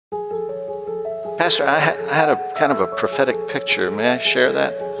Pastor, I had a kind of a prophetic picture. May I share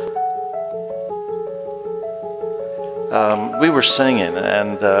that? We were singing,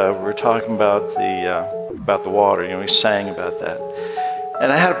 and we were talking about the water. We sang about that,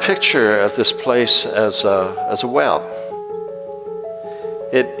 and I had a picture of this place as a well.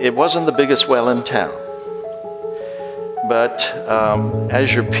 It wasn't the biggest well in town, but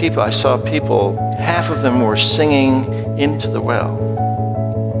as your people, I saw people. Half of them were singing into the well,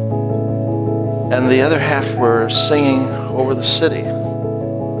 and the other half were singing over the city.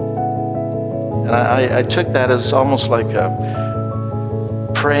 And I took that as almost like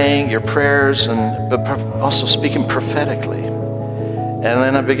praying your prayers, but also speaking prophetically. And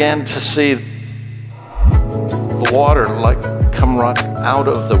then I began to see the water like come right out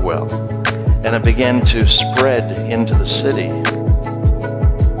of the well, and it began to spread into the city.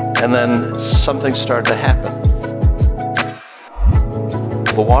 And then something started to happen.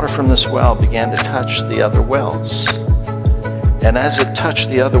 The water from this well began to touch the other wells. And as it touched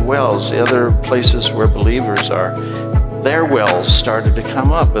the other wells, the other places where believers are, their wells started to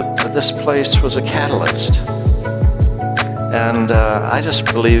come up. But this place was a catalyst. And I just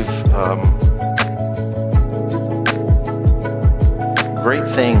believe great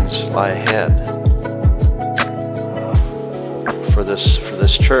things lie ahead for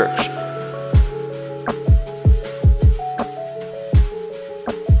this church.